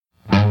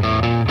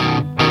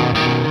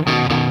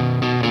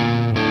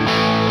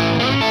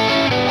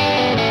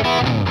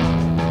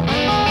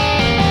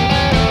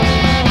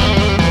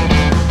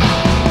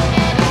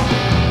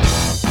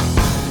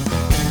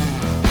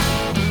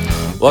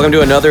Welcome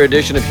to another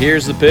edition of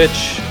Here's the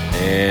Pitch,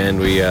 and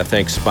we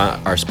thank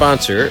our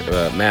sponsor,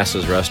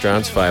 Massa's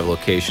Restaurants, 5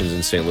 locations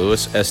in St.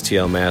 Louis,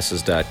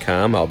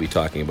 stlmassas.com. I'll be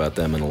talking about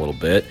them in a little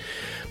bit.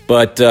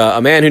 But a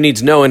man who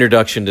needs no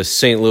introduction to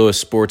St. Louis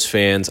sports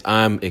fans,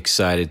 I'm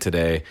excited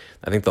today.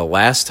 I think the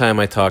last time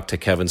I talked to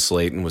Kevin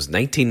Slayton was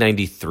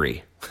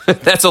 1993.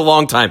 That's a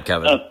long time,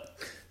 Kevin.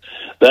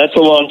 That's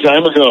a long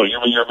time ago.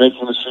 You're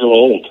making us feel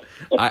old.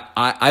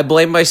 I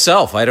blame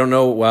myself. I don't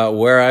know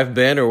where I've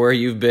been or where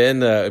you've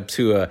been.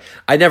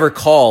 I never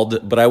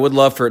called, but I would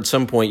love for at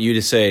some point you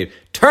to say,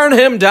 "Turn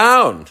him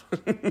down."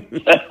 Turn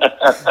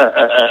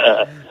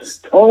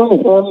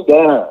him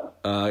down.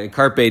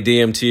 Carpe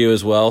diem to you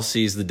as well.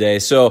 Seize the day.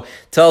 So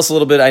tell us a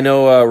little bit. I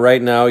know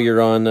right now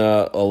you're on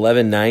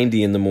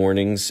 1190 in the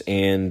mornings,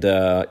 and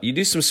you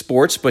do some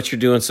sports, but you're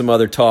doing some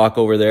other talk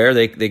over there.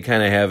 They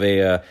kind of have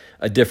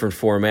a different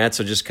format,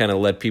 so just kind of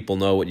let people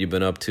know what you've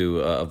been up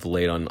to of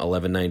late on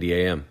 1190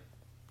 a.m.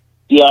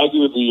 Yeah, I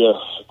do the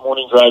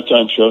morning drive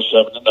time show,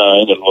 7 to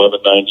 9, at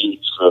 1190.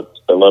 It's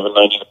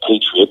 1190 The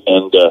Patriot,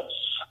 and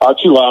our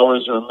 2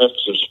 hours are a mix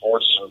of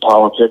sports and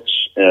politics,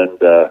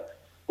 and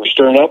we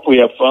stir it up, we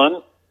have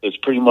fun. It's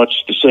pretty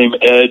much the same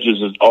edge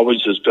as it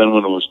always has been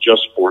when it was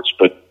just sports,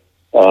 but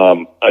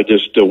I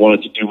just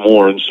wanted to do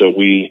more, and so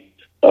we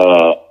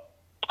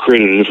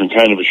created a different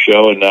kind of a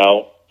show, and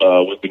now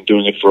we've been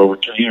doing it for over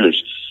 2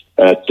 years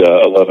at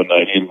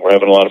 1190, and we're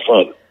having a lot of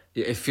fun.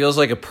 It feels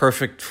like a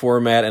perfect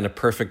format and a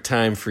perfect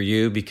time for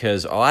you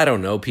because, I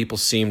don't know, people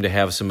seem to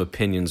have some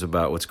opinions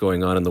about what's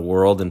going on in the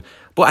world, and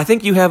I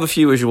think you have a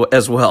few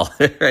as well,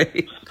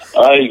 right?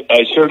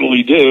 I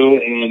certainly do,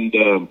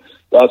 and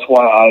that's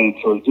why I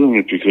enjoy doing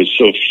it, because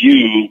so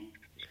few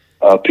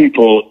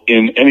people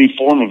in any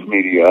form of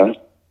media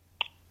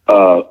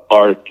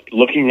are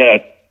looking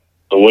at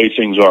the way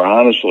things are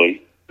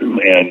honestly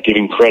and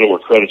giving credit where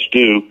credit's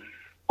due,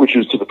 which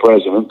is to the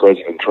president,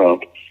 President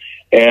Trump.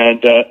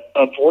 And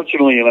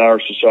unfortunately, in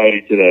our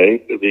society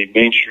today, the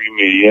mainstream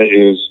media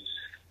is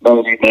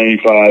 90,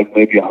 95,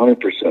 maybe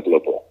 100%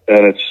 liberal,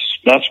 and it's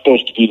not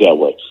supposed to be that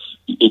way.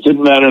 It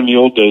didn't matter in the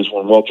old days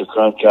when Walter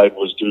Cronkite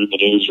was doing the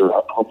news, or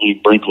Hope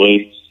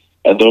Brinkley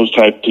and those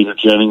type, Peter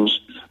Jennings.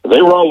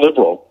 They were all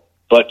liberal,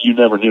 but you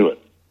never knew it.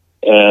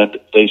 And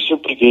they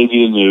simply gave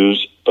you the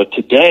news. But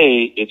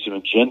today, it's an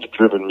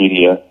agenda-driven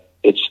media.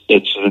 It's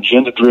an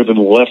agenda-driven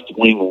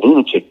left-wing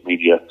lunatic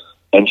media.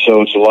 And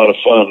so it's a lot of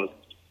fun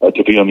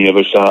to be on the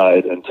other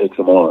side and take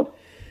them on.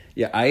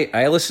 Yeah,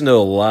 I listen to a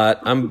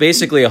lot. I'm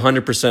basically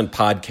 100%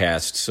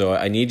 podcast, so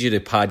I need you to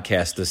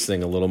podcast this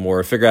thing a little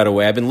more, figure out a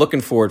way. I've been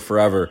looking for it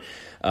forever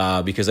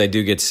because I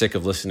do get sick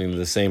of listening to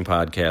the same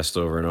podcast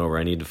over and over.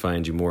 I need to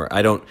find you more.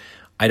 I don't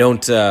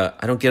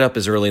get up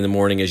as early in the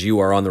morning as you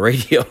are on the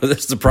radio.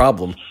 That's the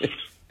problem.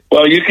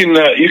 Well, you can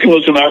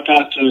listen to our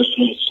podcast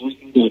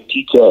Sleeping to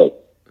TK.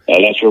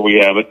 That's where we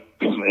have it,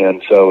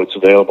 and so it's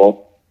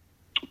available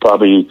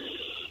probably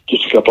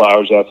just a couple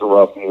hours after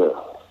we're off the air.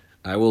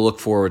 I will look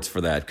forward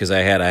for that because I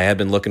had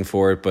been looking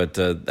for it, but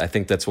I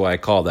think that's why I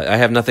called that. I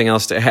have nothing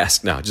else to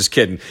ask. No, just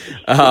kidding.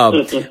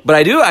 But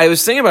I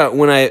was thinking about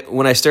when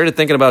I started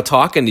thinking about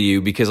talking to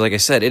you, because like I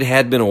said, it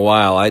had been a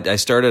while. I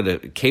started a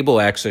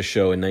cable access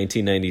show in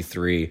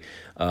 1993.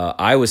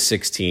 I was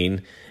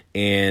 16,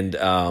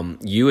 and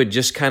you had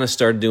just kind of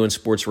started doing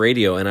sports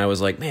radio, and I was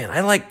like, man,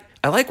 I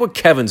like what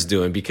Kevin's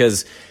doing,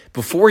 because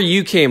before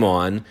you came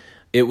on,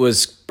 it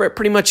was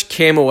pretty much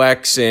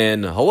KMOX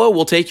and, hello,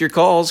 we'll take your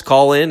calls,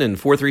 call in, and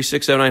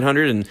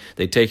 436-7900, and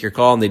they'd take your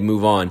call and they'd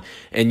move on.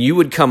 And you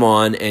would come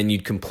on and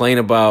you'd complain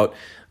about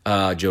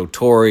Joe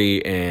Torre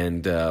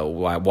and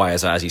why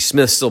is Ozzie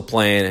Smith still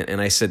playing.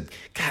 And I said,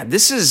 God,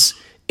 this is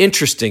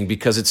interesting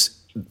because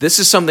this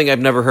is something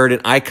I've never heard,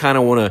 and I kind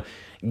of want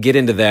to get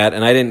into that.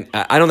 And I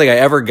don't think I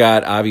ever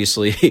got,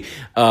 obviously,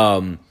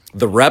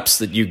 the reps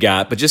that you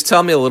got, but just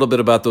tell me a little bit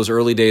about those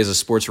early days of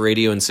sports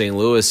radio in St.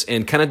 Louis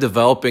and kind of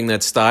developing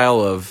that style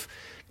of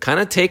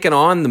kind of taking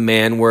on the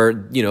man where,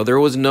 there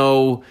was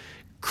no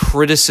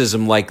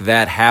criticism like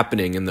that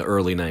happening in the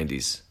early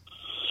 90s.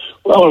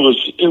 Well,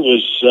 it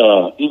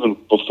was even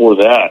before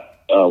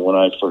that when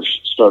I first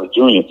started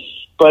doing it,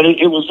 but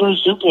it was very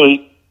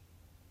simply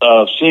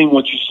seeing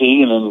what you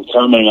see and then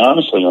commenting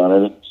honestly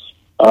on it.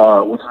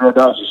 With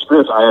Ozzie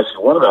Smith, I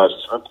actually wanted Ozzie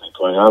Smith to be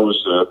playing. I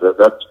was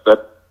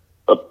that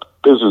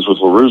business with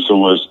La Russa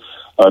was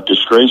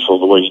disgraceful,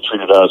 the way he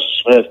treated Ozzie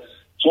Smith.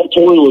 Joe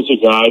Torre was a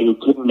guy who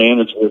couldn't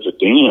manage worth a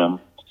damn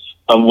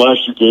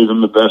unless you gave him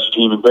the best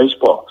team in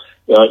baseball.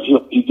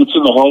 He gets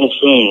in the Hall of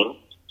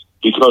Fame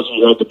because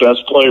he had the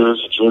best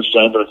players that George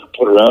Steinbrenner could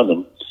put around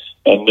him.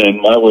 And then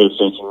my way of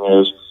thinking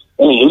is,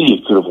 any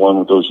idiot could have won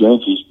with those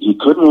Yankees. He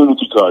couldn't win with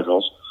the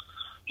Cardinals.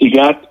 He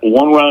got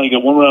one round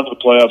of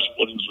the playoffs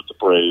when he was with the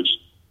Braves.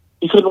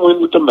 He couldn't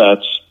win with the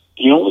Mets.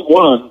 He only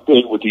won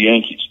big with the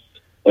Yankees.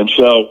 And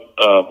so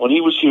when he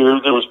was here,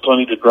 there was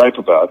plenty to gripe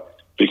about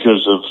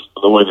because of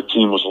the way the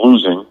team was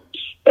losing,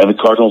 and the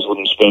Cardinals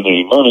wouldn't spend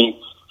any money.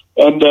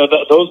 And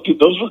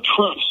those were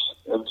truths.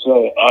 And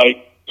so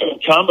I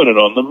commented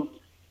on them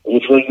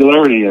with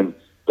regularity, and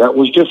that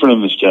was different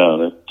in this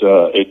town.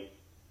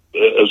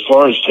 as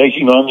far as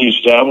taking on the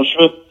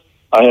establishment,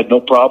 I had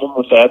no problem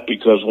with that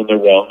because when they're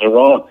wrong, they're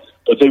wrong.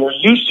 But they were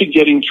used to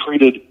getting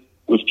treated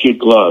with kid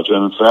gloves,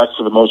 and in fact,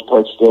 for the most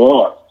part,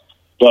 still are.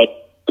 But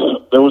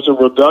there was a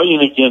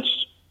rebellion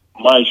against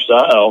my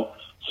style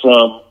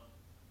from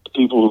the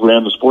people who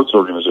ran the sports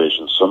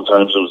organizations.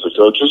 Sometimes it was the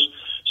coaches,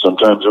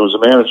 sometimes it was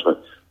the management.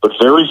 But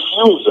very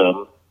few of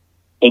them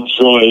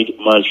enjoyed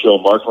my show.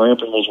 Mark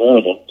Lamping was one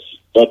of them.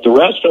 But the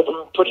rest of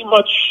them pretty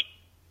much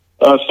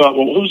thought,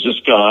 well, who's this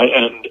guy?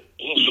 And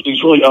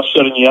he's really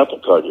upsetting the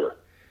apple cart here.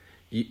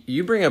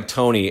 You bring up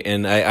Tony,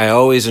 and I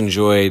always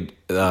enjoyed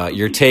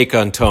your take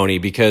on Tony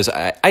because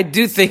I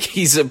do think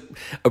he's a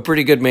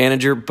pretty good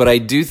manager, but I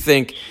do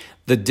think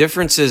the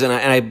differences, and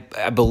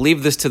I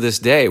believe this to this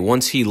day,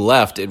 once he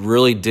left, it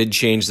really did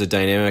change the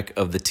dynamic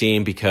of the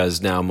team because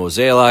now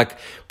Mozeliak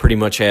pretty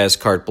much has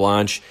carte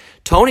blanche.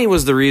 Tony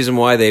was the reason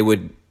why they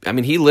would,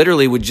 he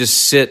literally would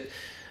just sit,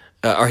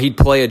 or he'd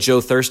play a Joe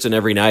Thurston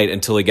every night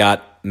until he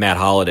got Matt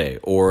Holliday,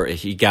 or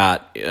he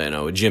got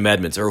Jim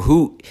Edmonds, or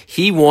who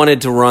he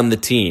wanted to run the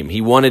team. He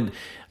wanted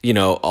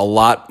a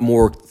lot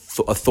more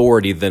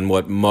authority than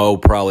what Mo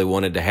probably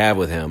wanted to have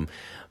with him.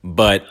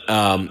 But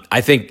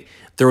I think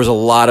there was a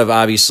lot of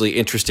obviously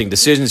interesting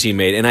decisions he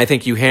made, and I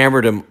think you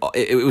hammered him.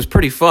 It was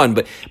pretty fun,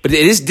 but it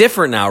is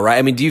different now,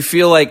 right? Do you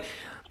feel like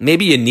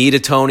maybe you need a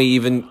Tony,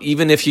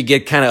 even if you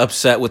get kind of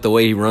upset with the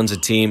way he runs a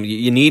team?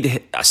 You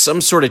need some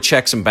sort of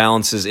checks and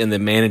balances in the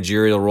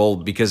managerial role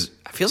because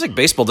it feels like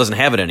baseball doesn't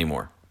have it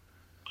anymore.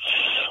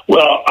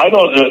 Well, I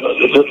don't.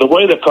 The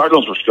way the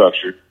Cardinals were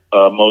structured,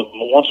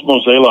 once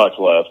Mozeliak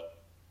left,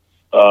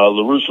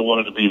 La Russa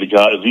wanted to be the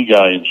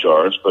guy in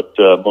charge, but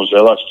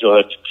Mozeliak still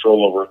had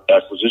control over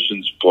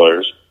acquisitions of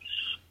players.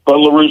 But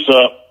La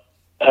Russa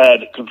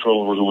had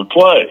control over who would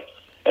play.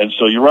 And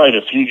so you're right.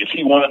 If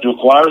he wanted to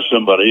acquire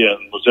somebody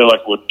and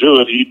Mozeliak wouldn't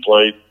do it, he'd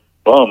play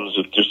bums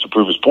just to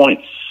prove his point.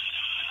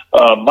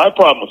 My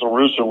problem with La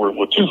Russa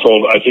were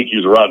twofold. I think he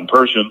was a rotten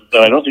person,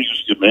 and I don't think he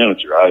was a good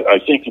manager. I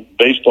think in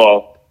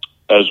baseball,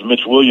 as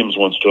Mitch Williams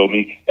once told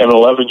me, an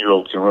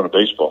 11-year-old can run a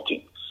baseball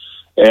team.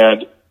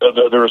 And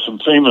there are some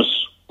famous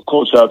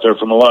quotes out there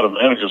from a lot of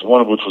managers,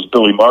 one of which was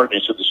Billy Martin.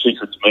 He said the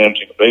secret to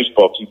managing a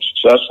baseball team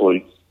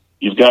successfully,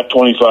 you've got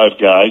 25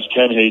 guys,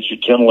 10 hate you,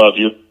 10 love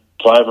you,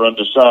 5 are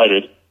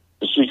undecided.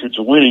 The secret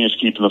to winning is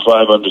keeping the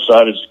 5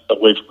 undecided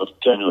away from the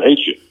 10 who hate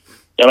you.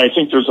 And I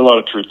think there's a lot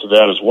of truth to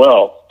that as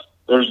well.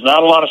 There's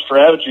not a lot of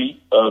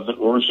strategy that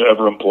La Russa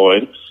ever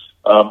employed.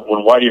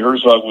 When Whitey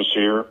Herzog was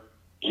here,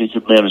 he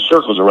could manage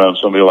circles around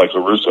somebody like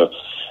La Russa.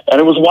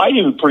 And it was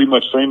Whitey who pretty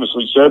much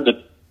famously said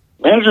that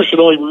managers should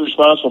only be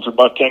responsible for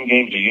about 10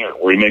 games a year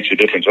where he makes a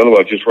difference.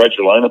 Otherwise, just write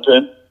your lineup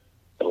in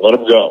and let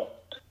him go.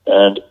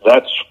 And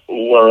that's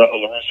where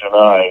La Russa and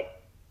I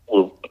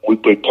we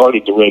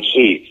parted the Red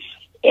Sea.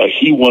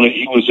 He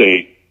was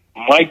a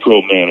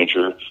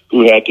micromanager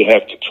who had to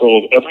have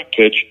control of every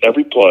pitch,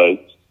 every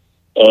play,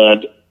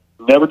 and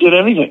never did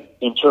anything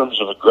in terms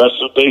of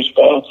aggressive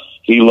baseball.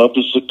 He loved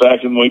to sit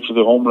back and wait for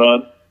the home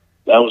run.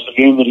 That was the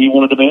game that he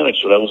wanted to manage.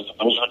 So those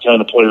are the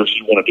kind of players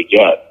he wanted to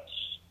get.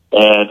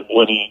 And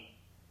when he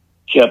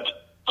kept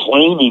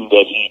claiming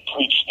that he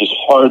preached this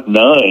hard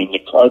 9, the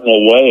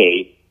Cardinal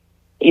way,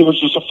 he was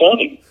just a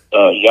phony.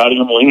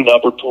 Yadier Molina and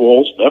Albert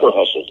Pujols never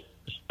hustled.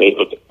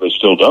 They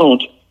still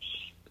don't.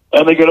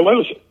 And they get away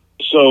with it.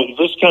 So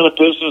this kind of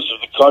business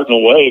is the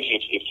Cardinal way,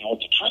 if you want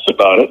the truth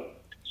about it,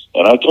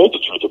 and I told the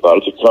truth about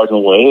it, the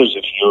Cardinal way is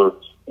if you're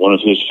one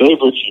of his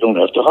favorites, you don't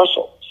have to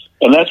hustle.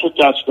 And that's what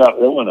got Scott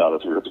Rolen out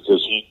of here,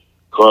 because he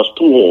crossed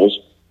Pujols,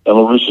 and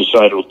La Russa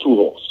sided with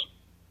Pujols.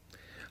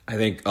 I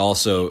think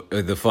also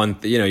the fun,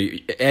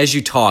 as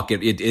you talk,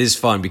 it is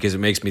fun because it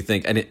makes me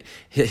think. And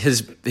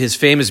his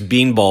famous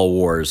beanball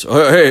wars.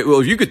 Oh, hey,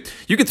 well, you could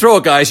throw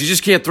it, guys. You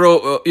just can't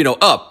throw,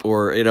 up,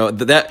 or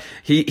that.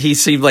 He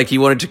seemed like he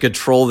wanted to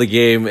control the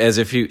game as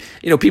if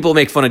people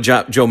make fun of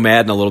Joe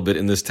Madden a little bit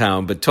in this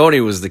town, but Tony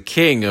was the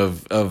king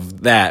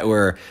of that.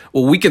 Where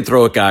we can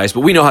throw it, guys, but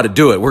we know how to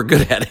do it. We're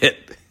good at it.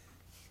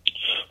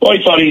 Well,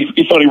 he thought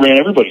he ran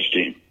everybody's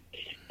team.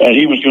 And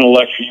he was going to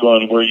lecture you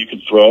on where you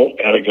could throw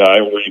at a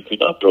guy, where you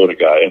could not throw at a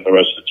guy. And the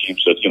rest of the team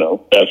said,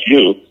 that's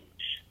you.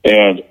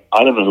 And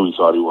I don't know who he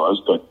thought he was,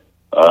 but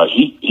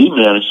he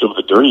managed some of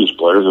the dirtiest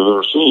players I've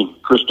ever seen.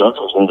 Chris Duncan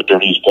was one of the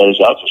dirtiest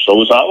players out there. So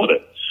was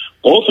Holliday.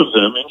 Both of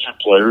them injured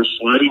players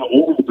sliding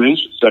over the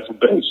base at second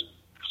base.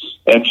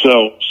 And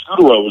so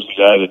Scudero was the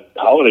guy that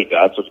Holliday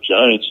got for the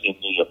Giants in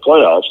the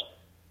playoffs.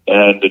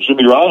 And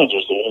Jimmy Rollins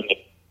was the one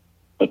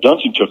that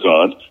Duncan took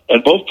on.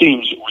 And both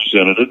teams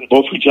resented it and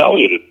both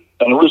retaliated.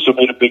 And La Russa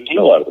made a big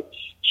deal out of it.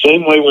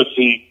 Same way with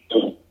the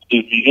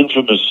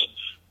infamous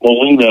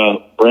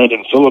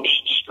Molina-Brandon Phillips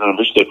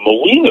skirmish that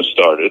Molina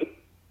started,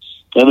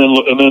 and then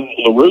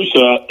La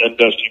Russa and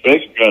Dusty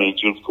Baker got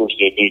into it. Of course,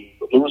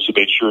 La Russa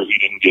made sure he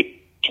didn't get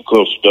too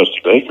close to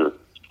Dusty Baker.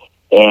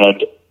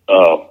 And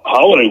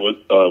Holliday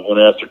went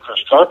after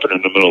Chris Carpenter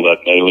in the middle of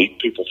that melee.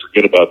 People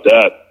forget about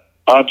that.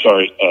 I'm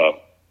sorry,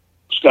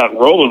 Scott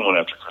Rolen went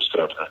after Chris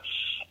Carpenter.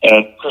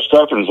 And Chris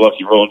Carpenter's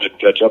lucky Rolen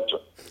didn't catch up to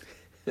him.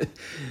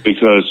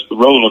 because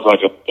Rolen looked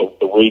like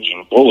a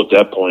raging bull at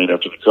that point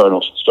after the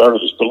Cardinals had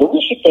started this. But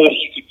LaRussa thought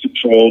he could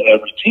control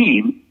every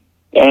team,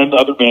 and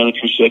other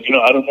managers said,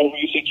 I don't know who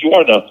you think you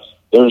are now.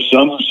 There are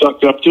some who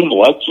sucked up to him,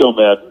 like Joe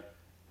Madden.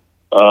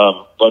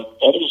 But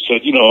others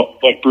said,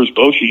 like Bruce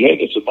Bochy, hey,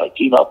 this is my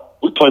team.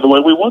 We play the way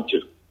we want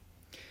to.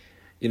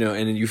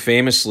 And you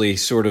famously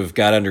sort of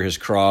got under his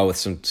craw with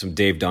some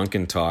Dave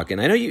Duncan talk.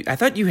 And I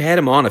thought you had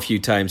him on a few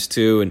times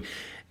too. And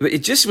it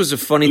just was a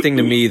funny thing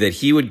to me that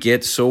he would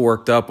get so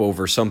worked up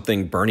over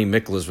something Bernie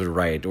Miklasz would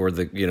write, or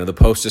the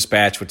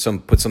Post-Dispatch would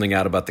put something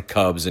out about the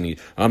Cubs, and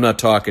I'm not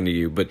talking to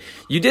you. But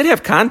you did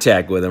have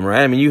contact with him,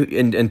 right? I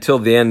mean, until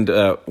the end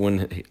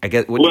when I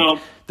guess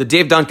the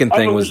Dave Duncan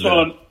thing was.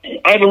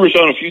 I've never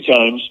saw him a few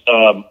times,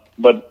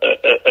 but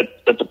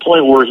at the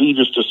point where he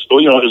just, as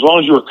long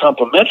as you were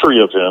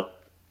complimentary of him,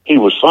 he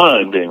was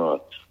fine being on.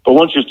 But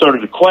once you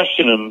started to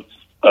question him,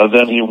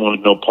 then he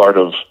wanted no part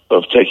of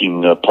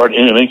taking part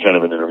in any kind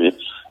of an interview.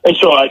 And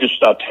so I just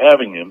stopped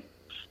having him.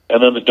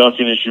 And then the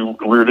Duncan issue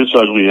reared its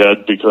ugly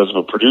head because of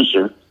a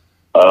producer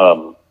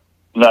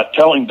not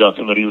telling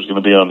Duncan that he was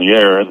going to be on the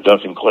air, and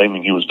Duncan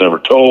claiming he was never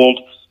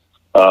told.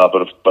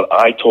 But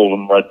I told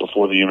him right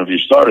before the interview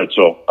started,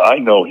 so I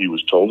know he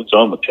was told. It's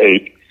on the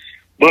tape.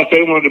 But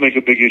they wanted to make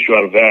a big issue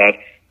out of that,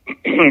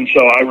 and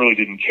so I really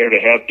didn't care to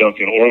have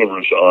Duncan or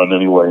LaRussa on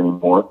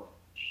anymore,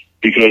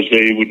 because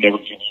they would never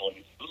give me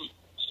any food.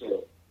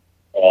 So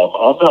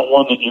I'm not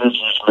one that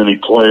interviews many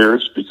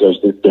players because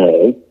they're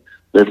dead.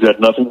 They've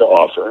got nothing to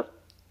offer.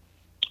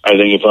 I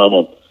think if I'm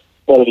a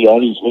part of the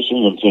audience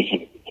listening, I'm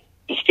thinking,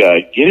 this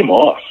guy, get him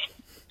off.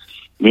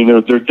 I mean,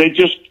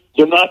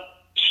 they're not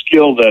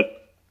skilled at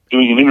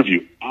doing an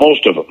interview.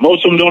 Most of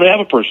them don't have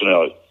a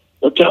personality.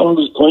 Their talent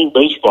is playing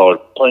baseball or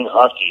playing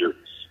hockey or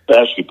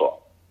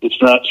basketball.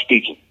 It's not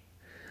speaking.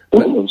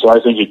 And so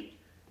I think it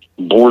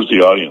bores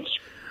the audience.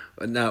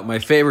 Now, my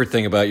favorite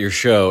thing about your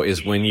show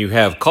is when you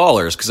have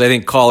callers, because I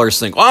think callers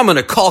think, I'm going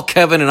to call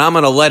Kevin and I'm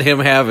going to let him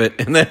have it.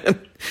 And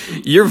then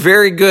you're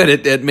very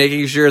good at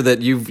making sure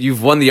that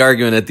you've won the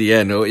argument at the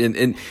end.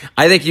 And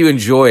I think you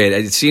enjoy it.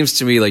 It seems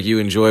to me like you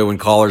enjoy when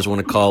callers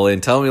want to call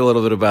in. Tell me a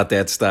little bit about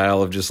that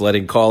style of just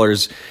letting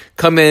callers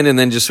come in and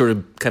then just sort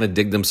of kind of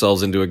dig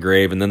themselves into a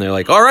grave. And then they're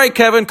like, all right,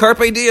 Kevin,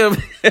 carpe diem.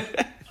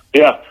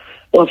 Yeah.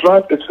 Well,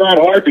 it's not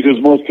hard, because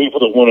most people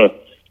that want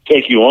to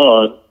take you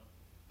on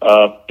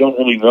don't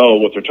really know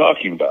what they're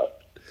talking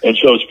about. And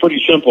so it's pretty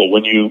simple.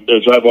 When you,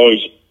 as I've always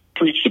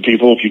preached to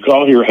people, if you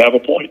call here, have a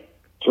point.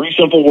 3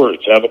 simple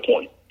words, have a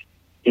point.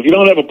 If you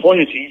don't have a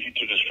point, it's easy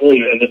to destroy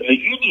it. And the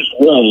easiest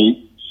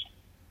way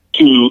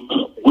to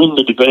win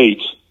the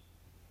debate,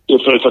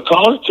 if a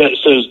caller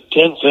says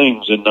 10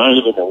 things and 9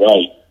 of them are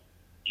right,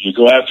 you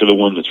go after the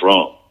one that's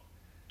wrong.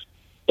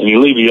 And you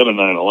leave the other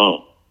 9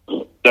 alone.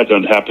 That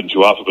doesn't happen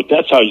too often, but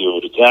that's how you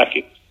would attack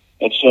it.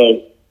 And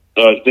so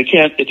they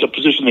can't. It's a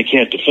position they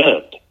can't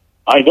defend.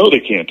 I know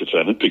they can't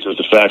defend it because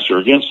the facts are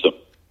against them.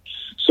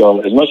 So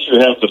unless you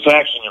have the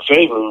facts in your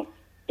favor,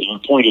 your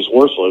point is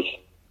worthless.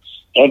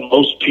 And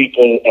most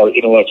people are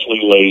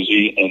intellectually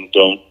lazy and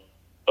don't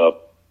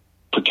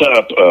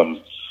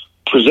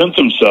present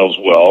themselves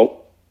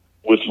well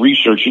with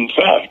researching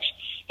facts.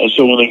 And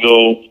so when they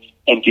go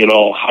and get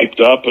all hyped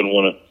up and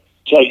want to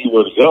tell you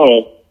where to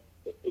go,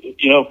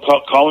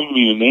 calling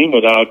me a name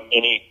without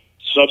any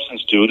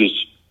substance to it is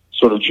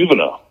sort of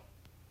juvenile.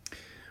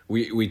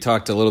 We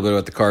talked a little bit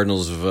about the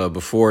Cardinals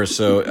before,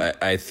 so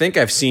I think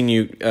I've seen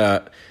you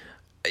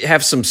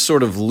have some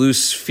sort of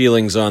loose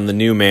feelings on the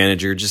new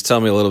manager. Just tell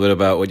me a little bit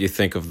about what you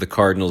think of the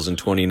Cardinals in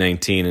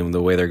 2019 and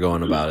the way they're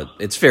going about it.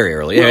 It's very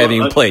early. Well, I haven't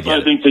even played yet.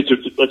 I think they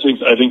took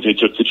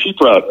the cheap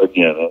route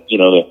again.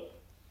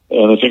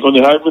 And I think when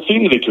they hired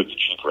Matheny, they took the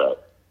cheap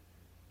route.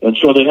 And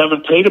so they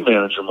haven't paid a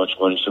manager much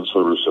money since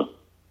LaRussa.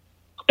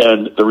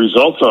 And the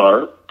results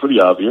are pretty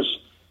obvious.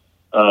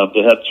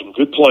 They had some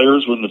good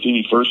players when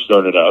Matheny first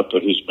started out,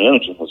 but his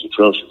management was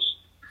atrocious.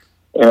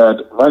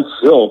 And Mike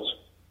Filt,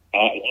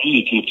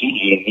 he's a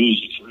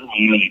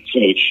new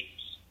coach.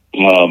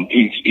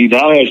 He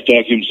now has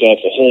dug himself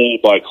a hole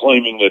by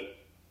claiming that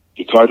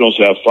the Cardinals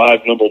have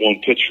 5 number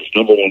 1 pitchers,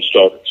 number 1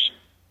 starters.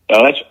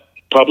 Now, that's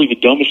probably the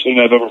dumbest thing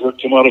I've ever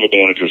heard come out of a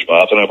manager's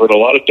mouth, and I've heard a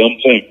lot of dumb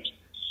things.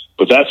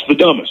 But that's the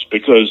dumbest,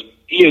 because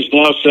he has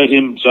now set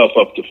himself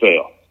up to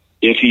fail.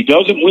 If he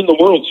doesn't win the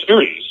World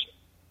Series,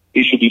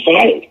 he should be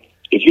fired.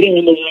 If you don't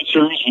win the World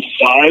Series with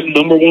 5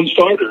 number 1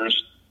 starters,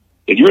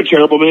 then you're a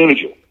terrible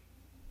manager.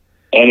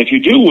 And if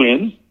you do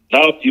win,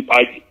 now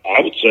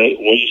I would say,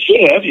 well, you should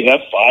have. You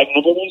have 5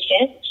 number 1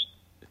 starters.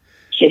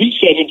 So he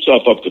set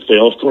himself up to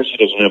fail. Of course, he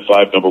doesn't have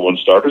 5 number 1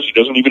 starters. He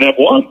doesn't even have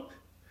 1.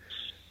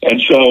 And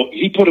so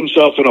he put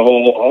himself in a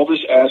hole. All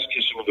this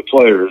ass-kissing of the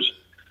players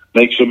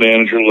makes a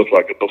manager look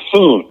like a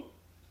buffoon.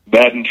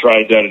 Madden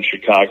tried that in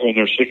Chicago, and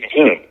they're sick of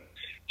him.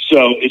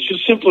 So it's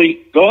just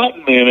simply go out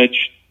and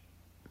manage,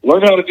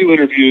 learn how to do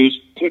interviews,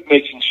 quit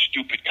making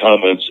stupid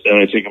comments, and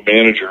I think a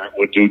manager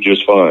would do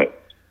just fine.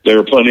 There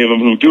are plenty of them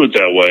who do it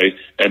that way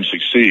and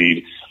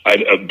succeed.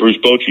 Bruce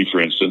Bochy, for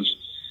instance,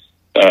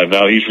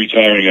 now he's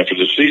retiring after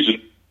this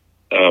season,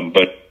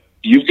 but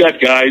you've got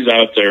guys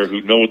out there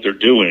who know what they're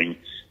doing.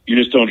 You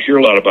just don't hear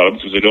a lot about them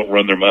because they don't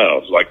run their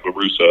mouths, like La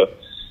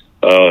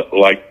Russa,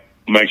 like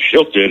Mike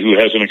Schilt did, who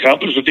hasn't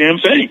accomplished a damn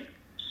thing.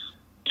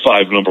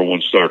 5 number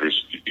 1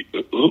 starters.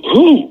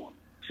 Who?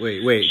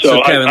 Wait.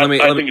 So Kevin,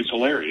 I think it's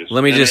hilarious.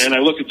 Let me and I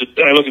look at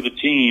the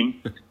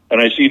team,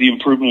 and I see the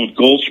improvement with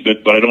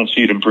Goldschmidt, but I don't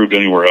see it improved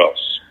anywhere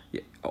else.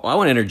 Well, I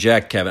want to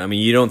interject, Kevin. I mean,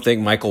 you don't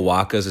think Michael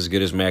Wacha is as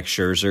good as Max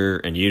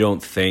Scherzer, and you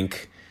don't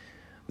think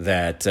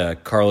that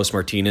Carlos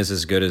Martinez is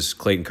as good as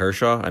Clayton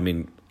Kershaw? I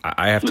mean,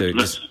 I have to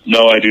just...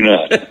 No, I do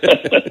not.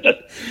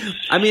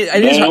 I mean, I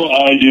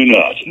do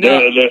not.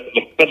 No.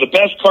 The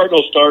best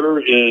Cardinal starter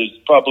is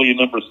probably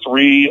number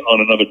 3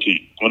 on another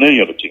team, on any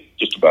other team,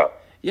 just about.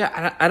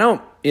 Yeah, I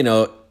don't,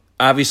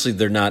 obviously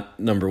they're not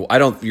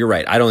you're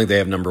right. I don't think they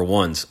have number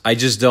 1s. I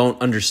just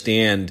don't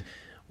understand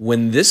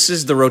when this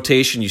is the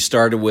rotation you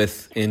started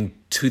with in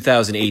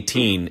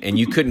 2018 and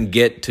you couldn't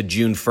get to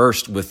June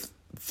 1st with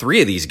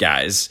 3 of these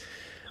guys.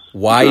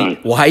 Why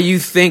you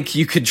think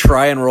you could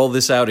try and roll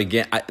this out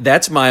again?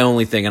 That's my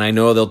only thing. And I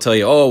know they'll tell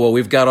you, oh, well,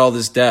 we've got all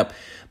this depth.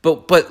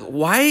 But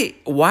why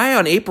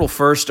on April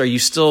 1st are you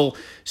still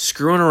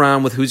screwing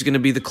around with who's going to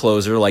be the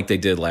closer like they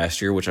did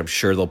last year, which I'm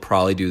sure they'll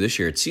probably do this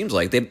year? It seems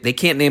like they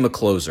can't name a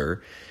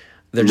closer.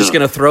 They're just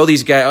going to throw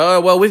these guys. Oh,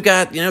 well, we've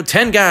got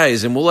 10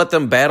 guys, and we'll let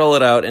them battle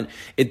it out. And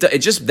it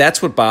just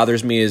that's what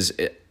bothers me is,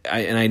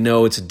 and I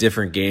know it's a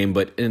different game,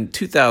 but in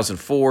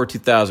 2004,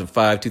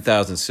 2005,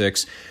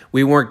 2006,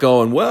 we weren't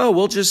going, well,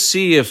 we'll just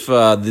see if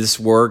this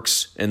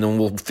works, and then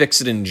we'll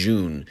fix it in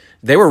June.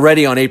 They were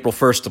ready on April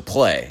 1st to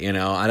play.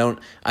 I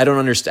don't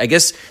understand. I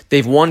guess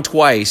they've won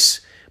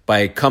twice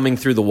by coming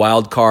through the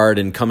wild card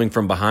and coming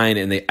from behind,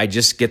 and I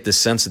just get the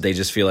sense that they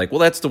just feel like, well,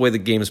 that's the way the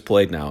game is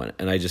played now,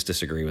 and I just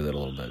disagree with it a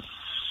little bit.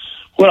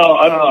 Well,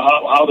 I don't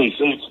know how they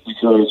think,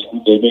 because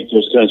they make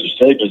those kinds of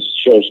statements.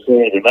 It shows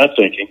clearly they're not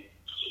thinking.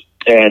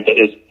 And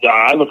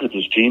I look at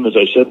this team, as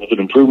I said, with an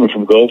improvement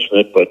from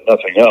Goldschmidt, but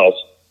nothing else.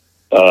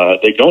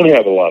 They don't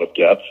have a lot of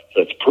depth.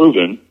 That's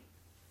proven.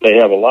 They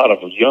have a lot of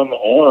young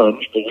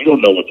arms, but we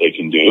don't know what they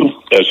can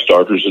do as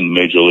starters in the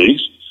major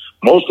leagues.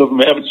 Most of them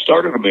haven't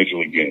started a major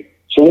league game.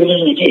 So what are they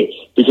going to do?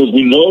 Because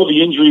we know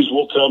the injuries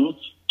will come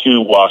to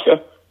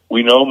Wacha.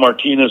 We know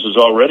Martinez is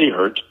already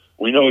hurt.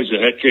 We know he's a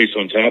head case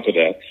on top of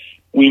that.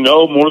 We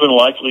know more than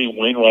likely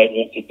Wainwright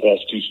won't get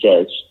past 2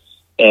 starts,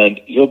 and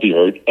he'll be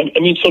hurt. I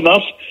mean, so now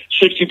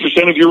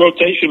 60% of your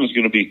rotation is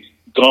going to be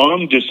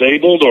gone,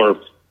 disabled, or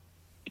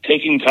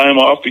taking time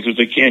off because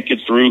they can't get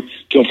through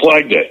till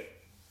Flag Day.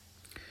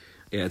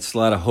 Yeah, it's a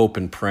lot of hope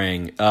and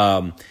praying. We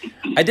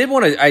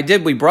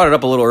brought it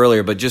up a little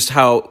earlier, but just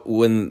how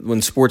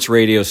when sports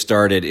radio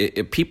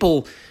started,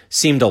 people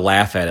seemed to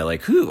laugh at it,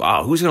 like, who's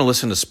going to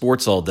listen to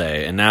sports all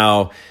day? And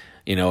now,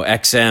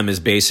 XM is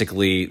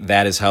basically,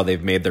 that is how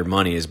they've made their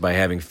money, is by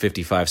having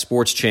 55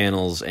 sports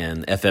channels,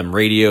 and FM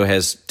radio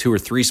has 2 or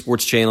 3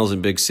 sports channels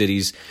in big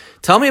cities.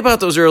 Tell me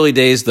about those early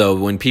days, though,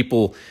 when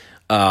people,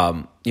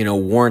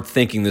 weren't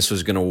thinking this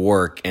was going to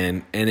work.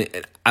 And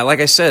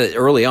like I said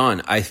early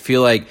on, I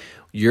feel like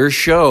your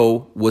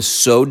show was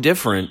so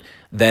different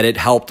that it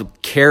helped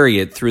carry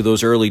it through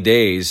those early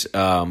days,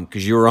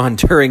 because you were on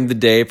during the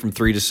day from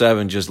 3 to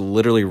 7, just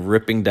literally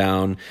ripping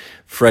down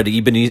Fred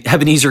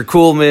Ebenezer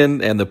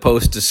Kuhlman and the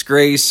Post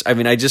disgrace. I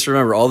mean, I just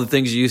remember all the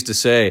things you used to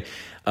say.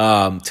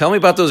 Tell me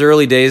about those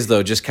early days,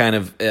 though, just kind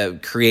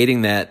of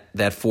creating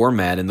that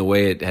format and the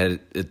way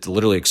it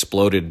literally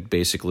exploded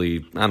basically,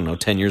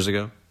 10 years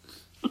ago.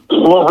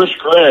 Well, Rich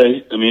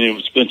Gray,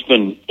 it's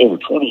been over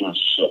 20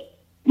 years or so.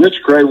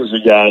 Rich Gray was the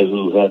guy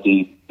who had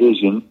the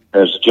vision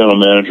as the general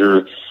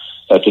manager.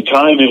 At the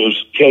time, it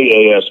was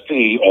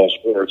KASP, All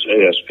Sports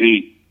ASP,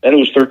 and it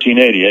was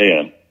 1380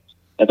 AM.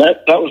 And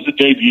that was the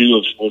debut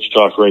of sports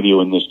talk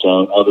radio in this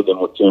town, other than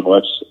what Tim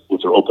Lex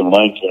with their open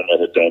line format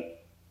had done.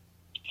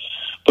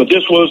 But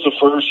this was the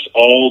first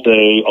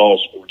all-day,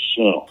 all-sports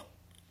show.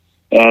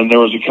 And there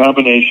was a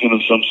combination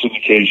of some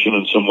syndication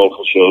and some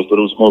local shows, but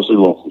it was mostly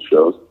local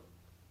shows.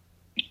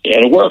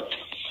 And it worked.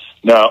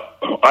 Now,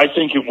 I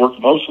think it worked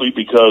mostly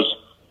because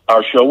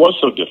our show was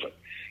so different.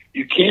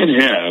 You can't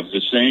have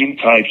the same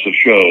types of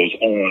shows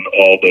on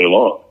all day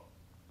long.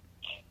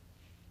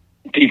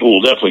 People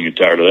will definitely get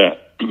tired of that.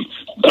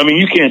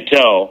 You can't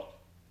tell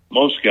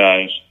most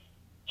guys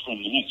from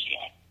the next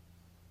guy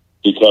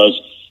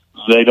because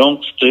they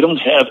don't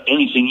have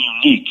anything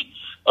unique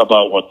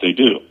about what they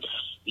do.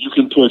 You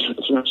can put,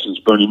 for instance,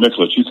 Bernie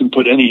Miklasz, you can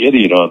put any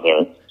idiot on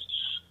there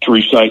to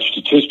recite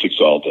statistics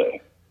all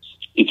day.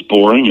 It's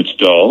boring, it's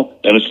dull,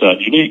 and it's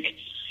not unique.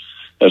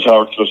 As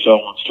Howard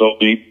Cosell once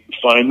told me,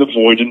 find the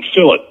void and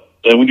fill it.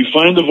 And when you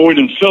find the void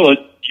and fill it,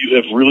 you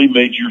have really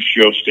made your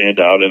show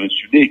stand out, and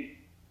it's unique.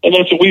 And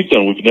that's what we've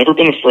done. We've never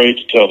been afraid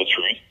to tell the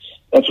truth.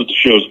 That's what the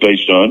show is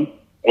based on.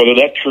 Whether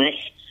that truth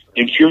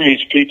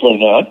infuriates people or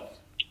not,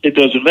 it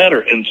doesn't matter.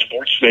 And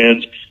sports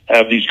fans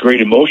have these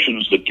great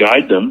emotions that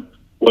guide them,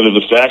 whether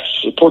the facts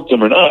support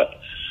them or not.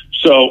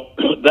 So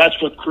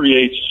that's what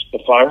creates a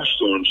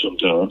firestorm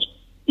sometimes,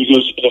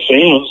 because the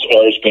fans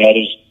are as bad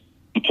as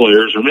the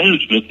players or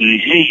management. They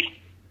hate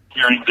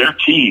hearing their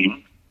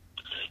team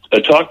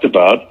talked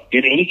about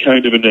in any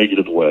kind of a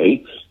negative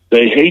way.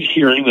 They hate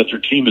hearing that their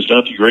team is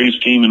not the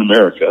greatest team in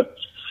America.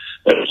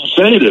 And if you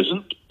say it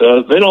isn't,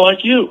 they don't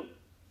like you.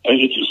 I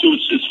mean,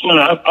 it's fun.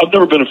 I've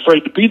never been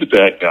afraid to be the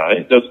bad guy.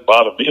 It doesn't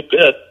bother me a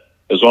bit,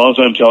 as long as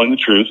I'm telling the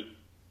truth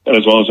and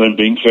as long as I'm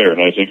being fair,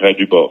 and I think I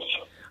do both.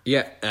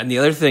 Yeah, and the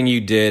other thing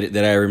you did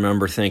that I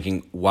remember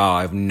thinking, wow,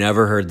 I've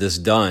never heard this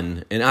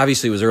done, and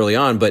obviously it was early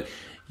on, but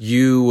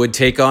you would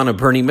take on a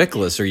Bernie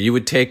Miklasz or you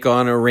would take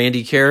on a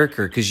Randy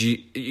Carricker because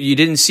you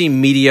didn't see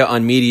media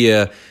on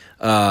media,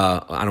 I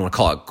don't want to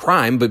call it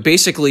crime, but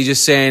basically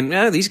just saying,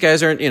 these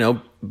guys aren't,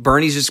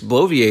 Bernie's just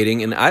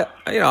bloviating, and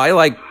I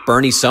like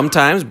Bernie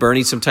sometimes.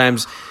 Bernie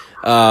sometimes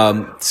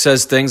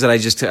says things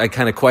that I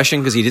kind of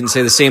question because he didn't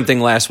say the same thing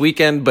last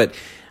weekend, but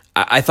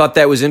I thought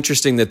that was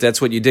interesting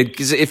that's what you did,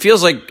 because it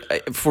feels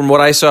like, from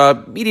what I saw,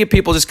 media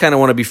people just kind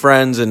of want to be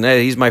friends and,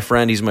 hey, he's my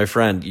friend.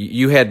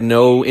 You had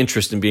no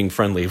interest in being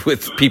friendly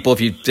with people if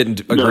you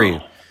didn't agree.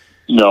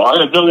 No, I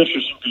have no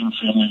interest in being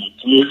friendly with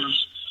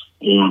players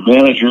or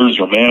managers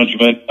or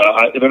management.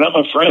 They're not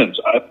my friends.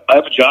 I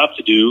have a job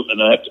to do,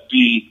 and I have to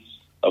be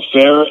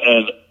fair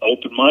and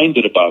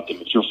open-minded about them.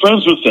 If you're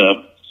friends with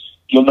them,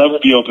 you'll never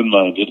be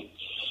open-minded.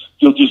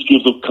 You'll just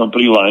give the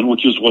company line,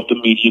 which is what the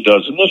media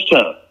does in this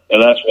town.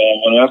 And that's why I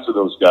went after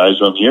those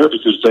guys on the air,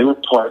 because they were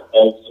part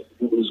of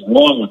what was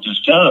wrong with this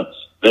town.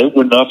 They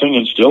were nothing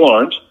and still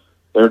aren't.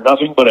 They're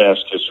nothing but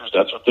ass kissers.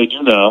 That's what they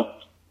do now.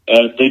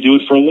 And they do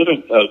it for a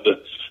living.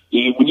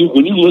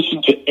 When you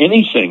listen to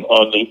anything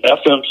on the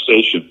FM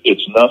station,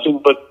 it's nothing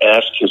but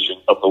ass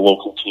kissing of the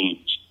local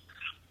teams.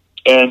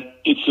 And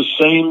it's the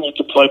same with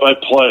the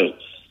play-by-play.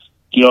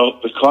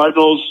 The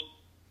Cardinals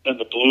and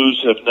the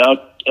Blues have now,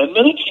 and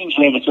many teams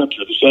around the country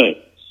are the same,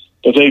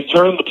 but they've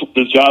turned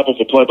the job of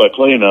a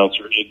play-by-play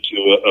announcer into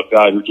a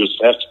guy who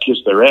just has to kiss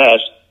their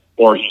ass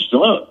or he's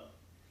done.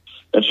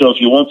 And so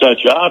if you want that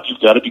job, you've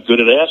got to be good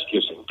at ass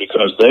kissing,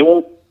 because they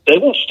won't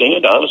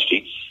stand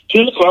honesty.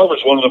 Tim Carver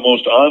is one of the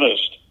most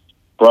honest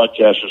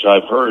broadcasters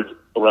I've heard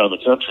around the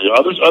country.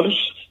 Other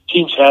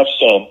teams have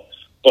some,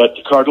 but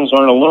the Cardinals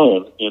aren't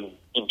alone in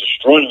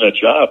destroying that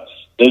job.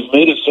 They've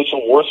made it such a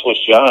worthless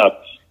job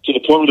to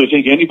the point where they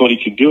think anybody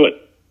can do it.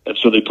 And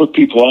so they put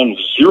people on with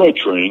zero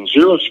training,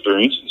 zero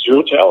experience, and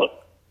zero talent.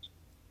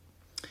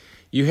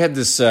 You had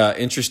this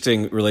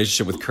interesting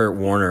relationship with Kurt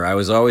Warner. I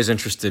was always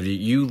interested.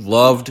 You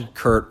loved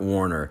Kurt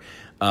Warner.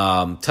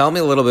 Tell me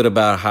a little bit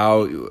about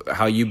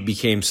how you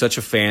became such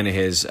a fan of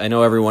his. I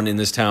know everyone in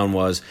this town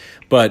was,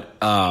 but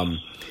we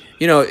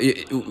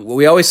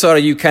always thought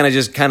of you kind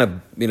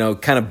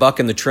of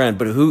bucking the trend.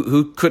 But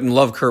who couldn't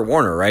love Kurt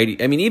Warner,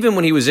 right? I mean, even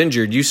when he was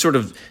injured, you sort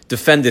of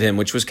defended him,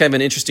 which was kind of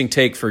an interesting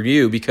take for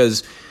you,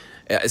 because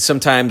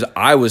sometimes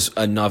I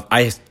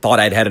thought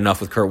I'd had enough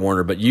with Kurt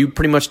Warner, but you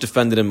pretty much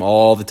defended him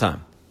all the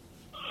time.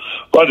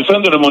 Well, I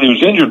defended him when he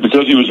was injured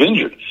because he was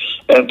injured.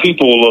 And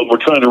people were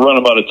trying to run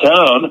him out of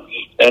town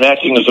and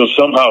acting as though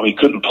somehow he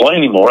couldn't play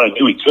anymore. I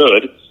knew he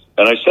could,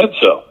 and I said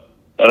so.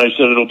 And I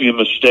said it'll be a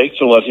mistake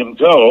to let him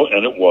go,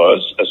 and it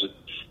was.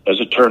 As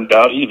it turned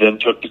out, he then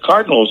took the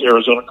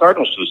Arizona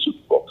Cardinals, to the Super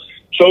Bowl.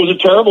 So it was a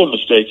terrible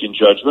mistake in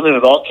judgment, and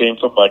it all came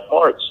from Mike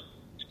Martz.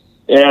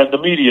 And the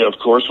media, of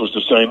course, was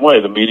the same way.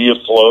 The media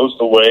flows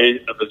the way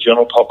the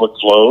general public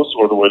flows,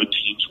 or the way the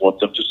teams want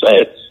them to say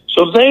it.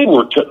 So they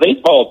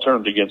all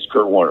turned against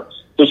Kurt Warner.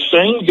 The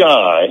same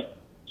guy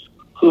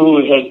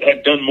who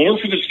had done more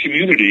for this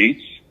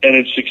community and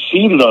had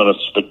succeeded on a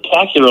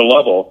spectacular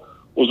level,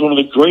 was one of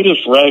the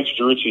greatest rags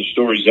to riches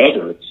stories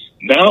ever.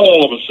 Now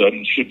all of a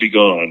sudden should be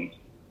gone,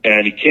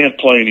 and he can't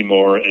play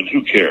anymore, and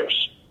who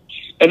cares?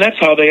 And that's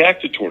how they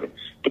acted toward him.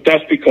 But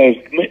that's because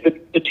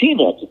the team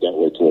acted that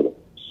way toward him.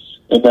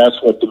 And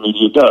that's what the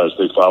media does.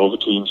 They follow the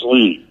team's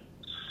lead.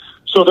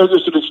 So they're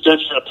just a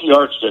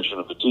PR extension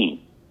of the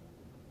team.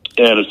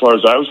 And as far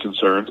as I was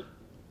concerned,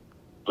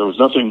 there was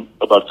nothing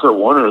about Kurt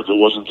Warner that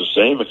wasn't the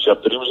same,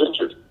 except that he was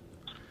injured.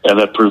 And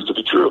that proved to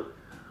be true.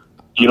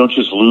 You don't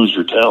just lose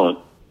your talent,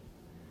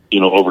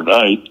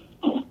 overnight.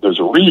 There's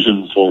a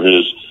reason for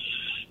his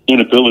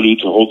inability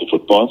to hold the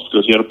football,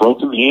 because he had a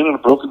broken hand and a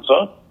broken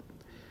thumb.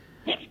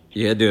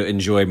 You had to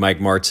enjoy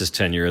Mike Martz's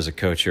tenure as a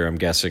coach here, I'm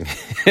guessing.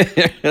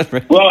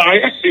 Well,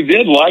 I actually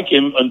did like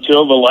him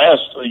until the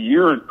last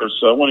year or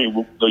so,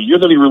 the year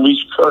that he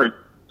released Kurt.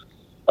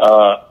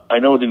 I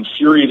know it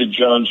infuriated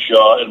John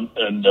Shaw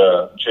and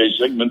Jay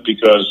Sigmund,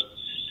 because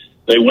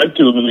they went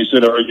to him and they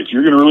said, all right, if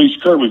you're going to release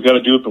Kurt, we've got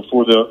to do it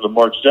before the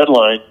March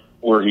deadline,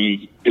 where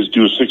he is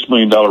due a $6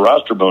 million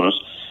roster bonus.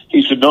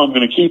 He said, no, I'm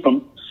going to keep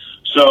him.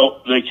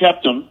 So they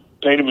kept him,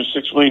 paid him a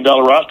 $6 million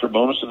roster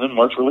bonus, and then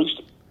March released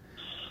him.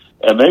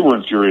 And they were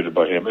infuriated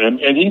by him. And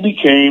he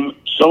became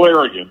so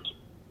arrogant.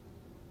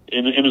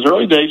 In his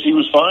early days, he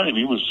was fine.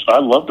 I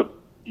loved him.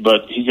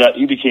 But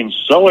he became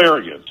so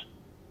arrogant,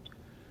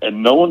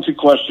 and no one could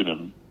question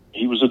him.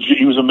 He was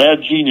a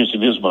mad genius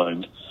in his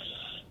mind,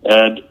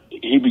 and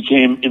he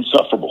became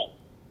insufferable.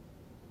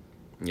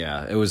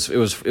 Yeah, it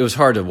was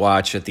hard to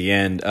watch at the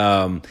end.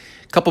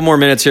 Couple more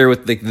minutes here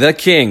with the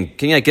King.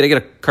 Can I get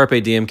a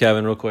Carpe Diem,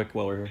 Kevin, real quick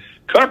while we're here?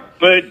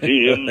 Carpe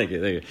diem. Thank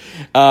you.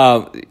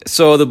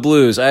 So the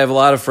Blues, I have a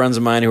lot of friends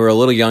of mine who are a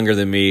little younger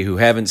than me who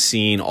haven't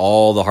seen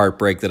all the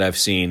heartbreak that I've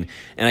seen.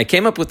 And I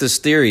came up with this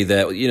theory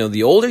that,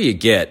 the older you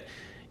get,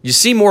 you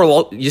see more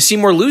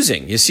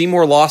losing, you see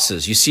more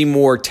losses, you see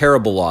more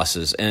terrible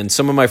losses. And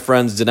some of my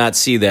friends did not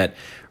see that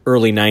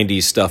early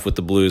 90s stuff with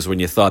the Blues when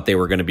you thought they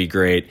were going to be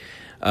great.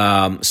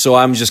 So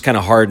I'm just kind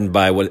of hardened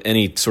by what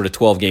any sort of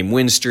 12-game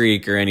win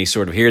streak or any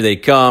sort of here they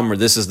come or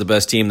this is the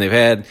best team they've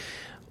had.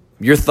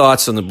 Your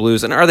thoughts on the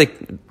Blues, and are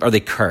they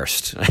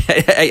cursed?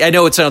 I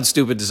know it sounds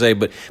stupid to say,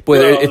 but boy,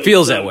 it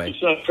feels that way.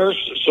 It's not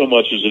cursed so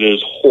much as it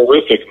is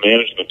horrific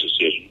management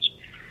decisions.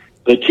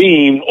 The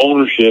team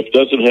ownership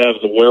doesn't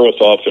have the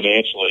wherewithal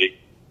financially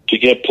to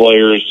get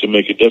players to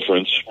make a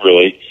difference,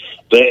 really.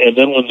 And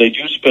then when they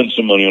do spend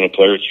some money on a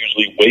player, it's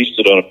usually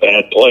wasted on a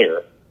bad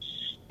player.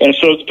 And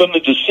so it's been the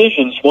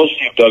decisions,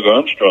 mostly of Doug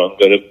Armstrong,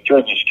 that have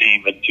turned this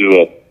team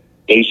into a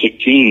basic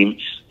team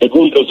that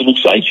really doesn't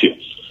excite you.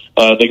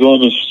 They go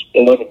on this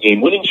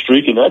 11-game winning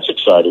streak, and that's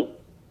exciting.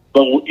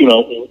 But,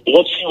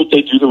 let's see what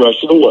they do the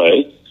rest of the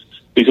way,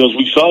 because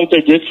we saw what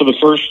they did for the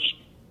first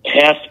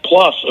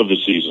half-plus of the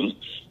season,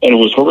 and it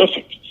was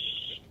horrific.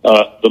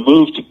 The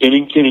move to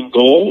Binnington in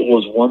goal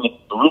was one that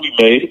Ruby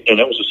made, and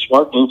that was a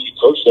smart move. He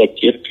coached that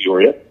kid at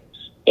Peoria,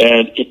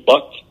 and it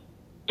bucked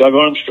Doug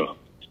Armstrong.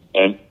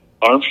 And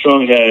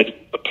Armstrong had,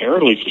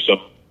 apparently for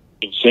some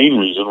insane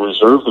reason,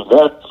 reserved the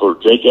vet for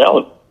Jake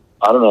Allen.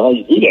 I don't know how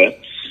you do that.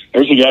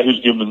 There's a guy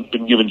who's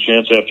been given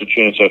chance after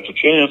chance after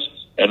chance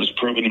and has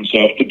proven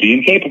himself to be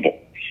incapable.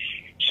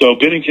 So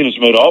Binnington has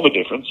made all the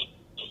difference,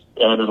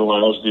 and it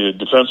allows the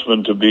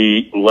defensemen to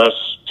be less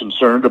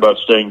concerned about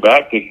staying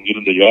back. They can get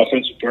into the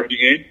offensive part of the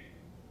game.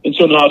 And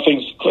so now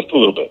things clicked a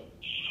little bit.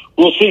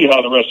 We'll see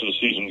how the rest of the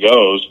season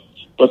goes.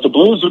 But the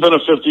Blues have been a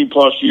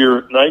 50-plus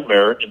year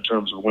nightmare in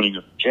terms of winning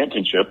a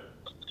championship.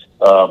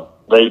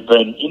 They've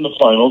been in the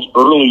finals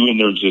early in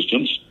their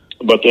existence,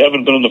 but they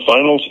haven't been in the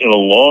finals in a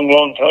long,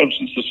 long time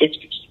since the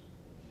 60s.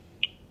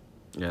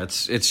 Yeah,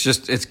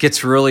 it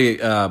gets really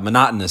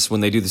monotonous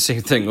when they do the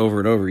same thing over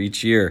and over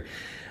each year.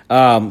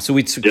 So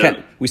we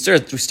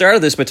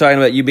started this by talking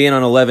about you being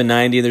on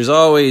 1190. There's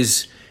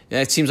always,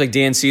 it seems like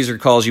Dan Caesar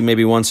calls you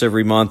maybe once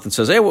every month and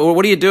says, "Hey,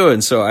 what are you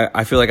doing?" So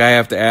I feel like I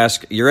have to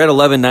ask. You're at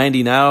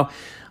 1190 now.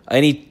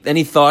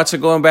 Any thoughts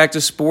of going back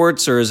to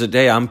sports, or is it,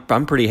 hey, I'm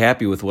pretty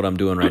happy with what I'm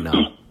doing right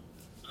now?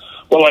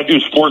 Well, I do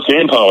sports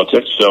and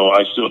politics, so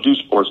I still do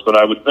sports, but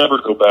I would never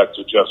go back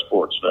to just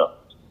sports. No,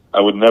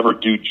 I would never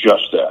do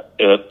just that.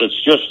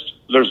 It's just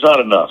there's not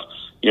enough.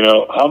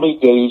 How many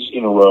days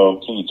in a row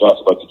can you talk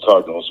about the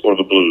Cardinals or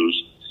the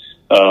Blues?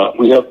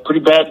 We have pretty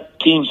bad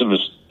teams in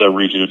this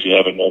region, if you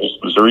haven't noticed.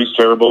 Missouri's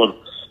terrible in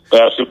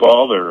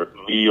basketball. They're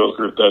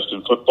mediocre at best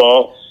in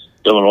football.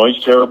 Illinois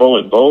is terrible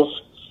in both.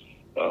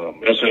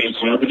 SA's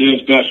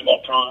Conservative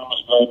basketball program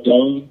is not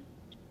done.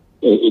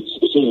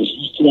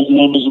 It's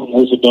program isn't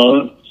worth a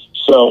darn.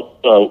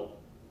 So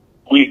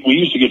we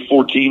used to get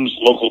 4 teams,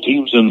 local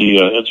teams in the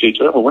NCAA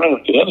tournament. We're not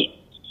going to get any.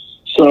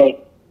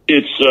 So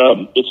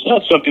it's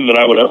not something that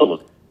I would ever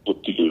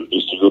look to do,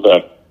 is to go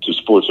back to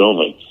sports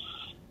only.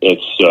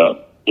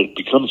 It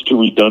becomes too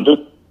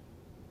redundant.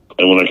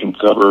 And when I can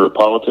cover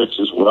politics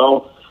as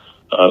well,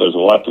 there's a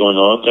lot going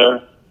on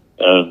there,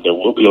 and there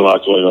will be a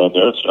lot going on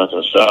there. It's not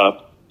going to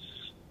stop.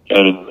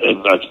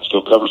 And I can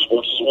still cover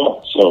sports as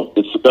well. So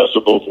it's the best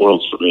of both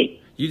worlds for me.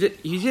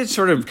 You did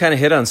sort of kind of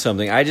hit on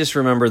something. I just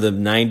remember the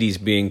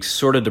 90s being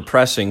sort of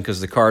depressing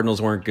because the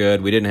Cardinals weren't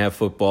good. We didn't have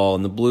football,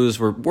 and the Blues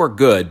were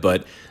good,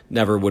 but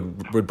never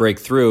would break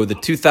through. The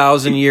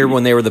 2000 year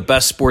when they were the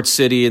best sports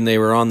city and they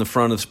were on the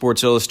front of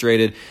Sports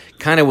Illustrated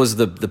kind of was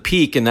the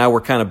peak, and now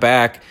we're kind of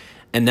back.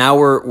 And now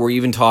we're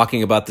even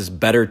talking about this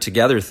better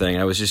together thing.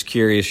 I was just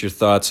curious your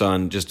thoughts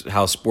on just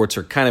how sports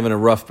are kind of in a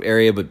rough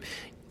area, but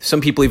some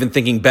people even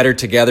thinking better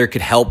together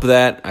could help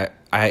that.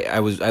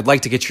 I'd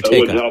like to get your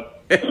take on it.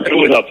 It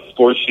would help the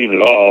sports scene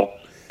at all.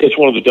 It's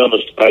one of the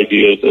dumbest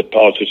ideas that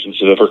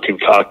politicians have ever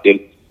concocted,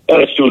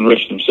 and it's to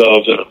enrich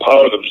themselves and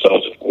empower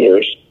themselves, of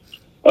course.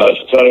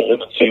 Since I don't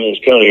live in St.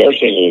 Louis County or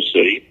St. Louis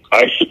City,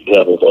 I shouldn't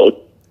have a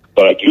vote,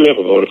 but I do have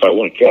a vote. If I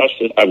want to cast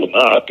it, I will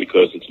not,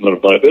 because it's none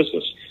of my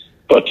business.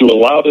 But to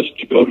allow this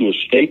to go to a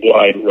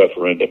statewide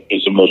referendum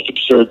is the most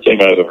absurd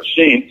thing I've ever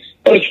seen,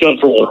 and it's done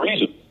for one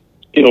reason,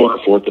 in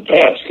order for it to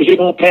pass, because it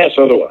won't pass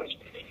otherwise.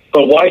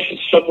 But why should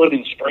someone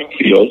in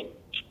Springfield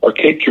or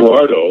Cape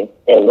Girardeau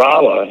or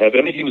Rolla have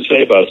anything to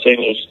say about St.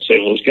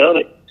 Louis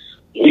County?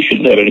 We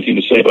shouldn't have anything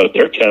to say about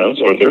their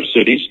towns or their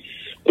cities.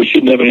 We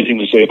shouldn't have anything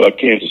to say about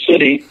Kansas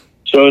City.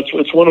 So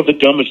it's one of the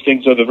dumbest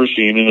things I've ever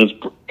seen, and it's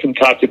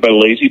concocted by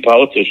lazy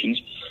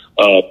politicians,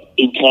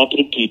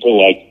 incompetent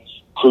people like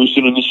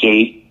Cruson in the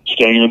city,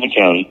 Stanger in the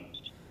county.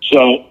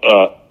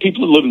 So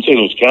people who live in St.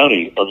 Louis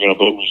County are going to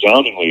vote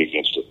resoundingly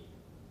against it.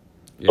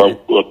 Yeah.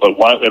 But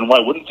why? And why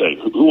wouldn't they?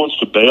 Who wants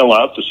to bail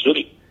out the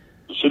city?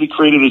 The city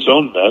created its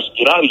own mess.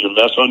 Get out of your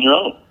mess on your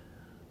own.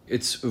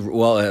 It's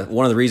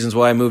one of the reasons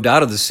why I moved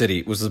out of the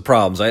city was the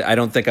problems. I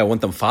don't think I want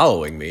them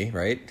following me,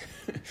 right?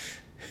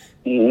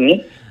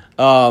 Mm-hmm.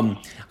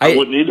 I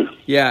wouldn't either.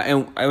 Yeah,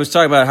 and I was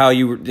talking about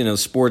how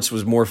sports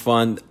was more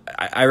fun.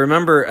 I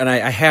remember, and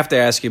I have to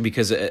ask you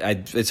because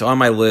it's on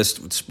my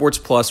list. Sports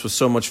Plus was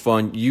so much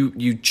fun.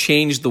 You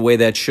changed the way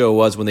that show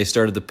was when they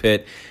started the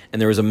Pit,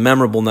 and there was a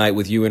memorable night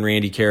with you and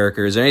Randy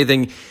Carricker. Is there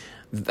anything?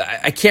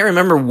 I can't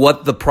remember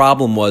what the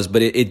problem was, but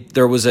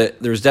there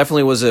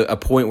definitely was a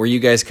point where you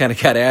guys kind of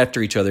got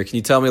after each other. Can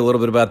you tell me a little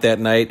bit about that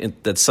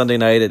night, that Sunday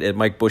night at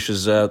Mike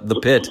Bush's the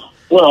Pit?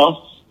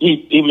 Well,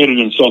 he made an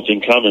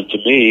insulting comment to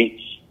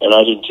me, and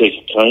I didn't take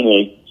it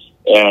kindly.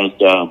 And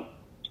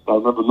I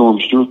remember Norm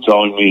Stroop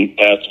telling me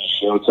after the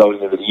show, telling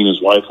me that he and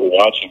his wife were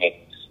watching it,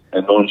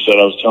 and Norm said,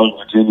 "I was telling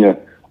Virginia,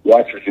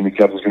 watch Virginia.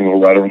 Kevin's going to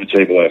go right over the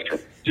table after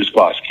him. Just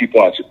watch, keep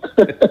watching."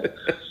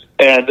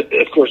 And,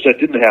 of course, that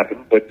didn't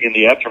happen. But in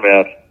the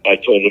aftermath, I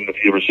told him if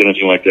he ever said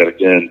anything like that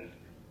again,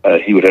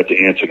 he would have to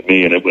answer to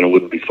me, and it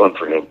wouldn't be fun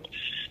for him.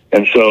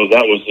 And so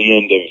that was the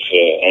end of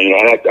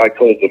I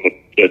told them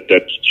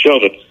that show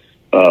that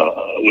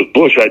with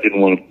Bush, I didn't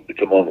want to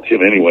come on with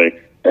him anyway.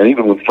 And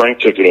even when Frank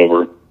took it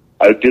over,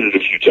 I did it a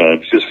few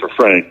times just for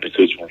Frank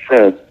because we're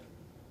friends.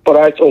 But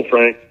I told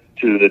Frank,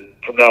 too, that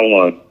from now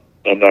on,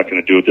 I'm not going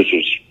to do it. This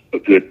was a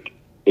good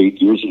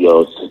 8 years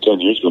ago,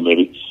 10 years ago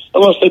maybe,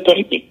 unless they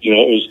paid me. It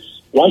was,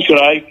 why should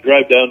I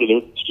drive down to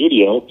their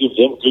studio, give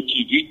them good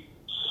TV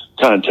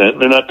content,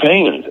 and they're not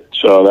paying anything?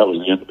 So that was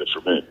the end of it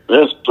for me.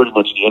 That's pretty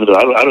much the end of it.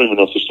 I don't even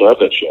know if they still have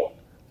that show.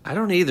 I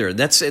don't either. And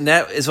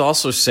that is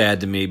also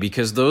sad to me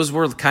because those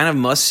were kind of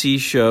must-see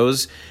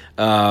shows.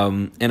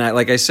 And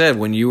like I said,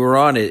 when you were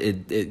on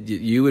it,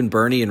 you and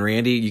Bernie and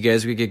Randy, you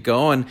guys would get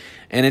going,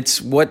 and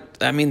that's what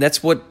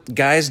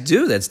guys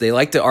do. They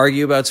like to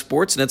argue about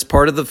sports, and that's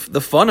part of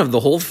the fun of the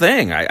whole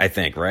thing. I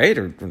think, right?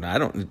 Or I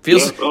don't. It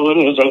feels. Yeah, well, it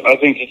is. I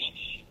think it's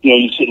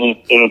you sit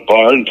in a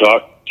bar and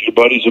talk to your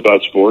buddies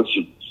about sports,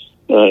 and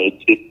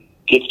it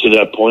gets to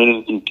that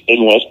point, and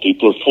unless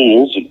people are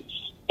fools, and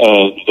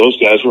those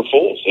guys were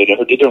fools. They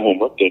never did their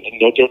homework. They didn't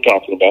know what they were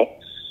talking about.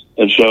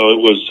 And so it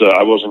was.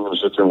 I wasn't going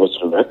to sit there and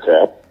listen to that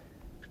crap,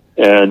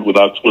 and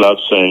without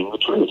saying the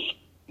truth.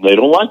 They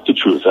don't like the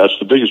truth. That's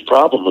the biggest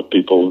problem with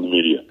people in the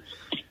media.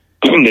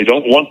 They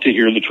don't want to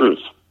hear the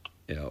truth.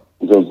 Yeah.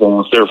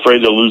 Because they're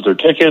afraid they'll lose their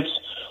tickets,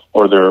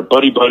 or they're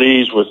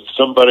buddies with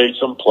somebody,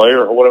 some player,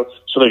 or whatever,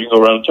 so they can go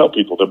around and tell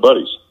people they're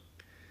buddies.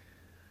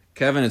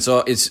 Kevin,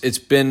 it's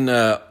been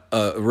a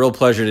real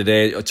pleasure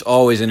today. It's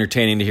always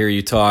entertaining to hear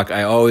you talk.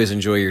 I always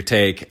enjoy your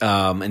take.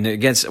 And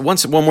again,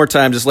 one more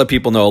time, just let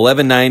people know,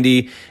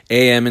 1190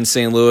 a.m. in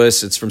St.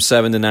 Louis. It's from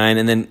 7 to 9.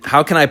 And then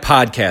how can I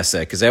podcast that?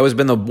 Because that has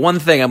been the one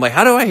thing. I'm like,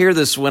 how do I hear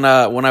this when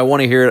I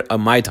want to hear it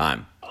on my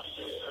time?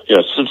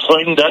 Yes, it's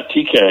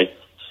Slayton.tk.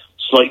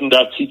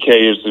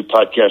 Slayton.tk is the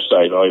podcast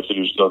site. All you have to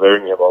do is go there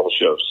and you have all the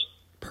shows.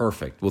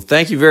 Perfect. Well,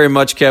 thank you very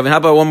much, Kevin. How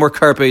about one more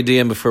Carpe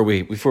Diem before we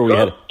head?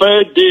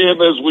 Carpe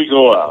Diem as we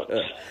go out.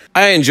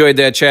 I enjoyed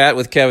that chat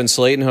with Kevin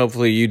Slayton.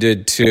 Hopefully you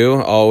did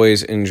too.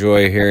 Always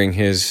enjoy hearing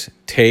his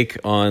take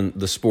on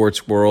the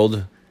sports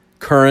world,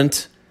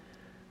 current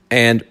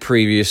and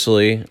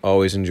previously.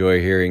 Always enjoy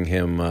hearing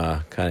him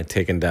kind of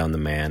taking down the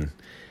man.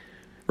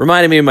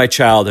 Reminded me of my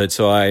childhood,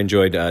 so I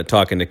enjoyed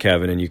talking to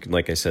Kevin. And you can,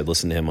 like I said,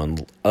 listen to him on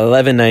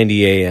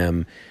 1190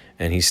 a.m.,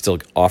 and he's still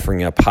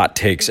offering up hot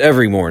takes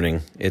every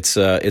morning. It's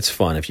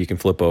fun. If you can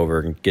flip over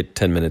and get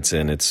 10 minutes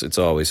in, it's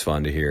always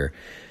fun to hear.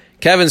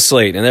 Kevin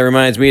Slayton, and that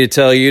reminds me to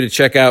tell you to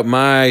check out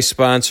my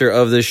sponsor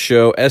of this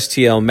show,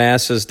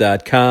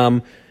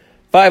 STLMasses.com.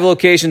 5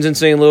 locations in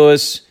St.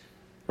 Louis.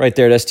 Right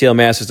there at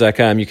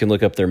STLMasses.com, you can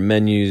look up their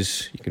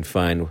menus. You can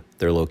find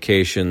their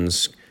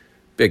locations,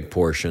 big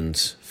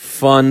portions.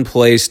 Fun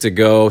place to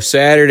go.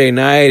 Saturday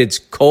night, it's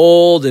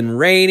cold and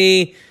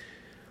rainy.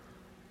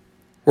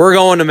 We're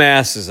going to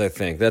Masses, I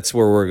think. That's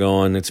where we're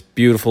going. It's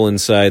beautiful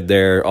inside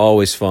there.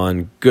 Always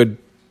fun. Good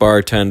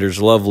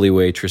bartenders, lovely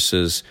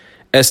waitresses.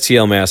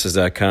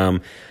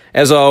 STLmasses.com.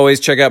 As always,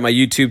 check out my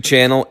YouTube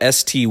channel,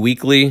 ST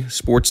Weekly,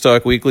 Sports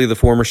Talk Weekly, the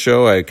former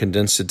show. I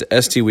condensed it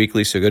to ST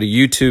Weekly, so go to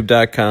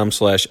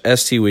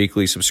youtube.com/ST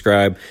Weekly.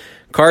 Subscribe.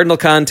 Cardinal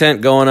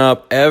content going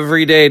up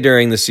every day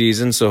during the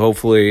season, so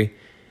hopefully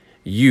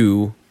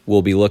you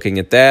will be looking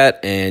at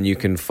that, and you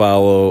can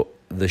follow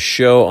the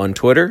show on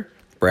Twitter,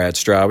 Brad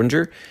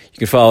Straubinger. You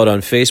can follow it on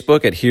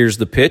Facebook at Here's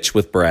the Pitch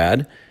with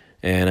Brad.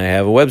 And I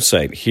have a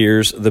website,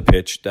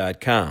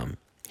 here'sthepitch.com.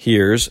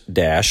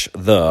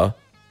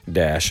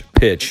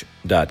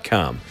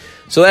 Here's-the-pitch.com.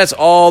 So that's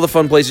all the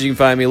fun places you can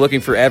find me.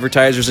 Looking for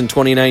advertisers in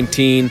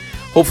 2019.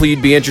 Hopefully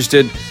you'd be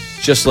interested.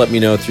 Just let me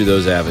know through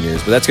those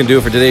avenues. But that's going to do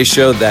it for today's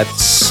show.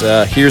 That's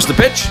Here's the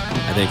Pitch.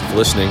 I thank you for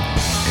listening,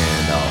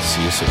 and I'll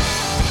see you soon.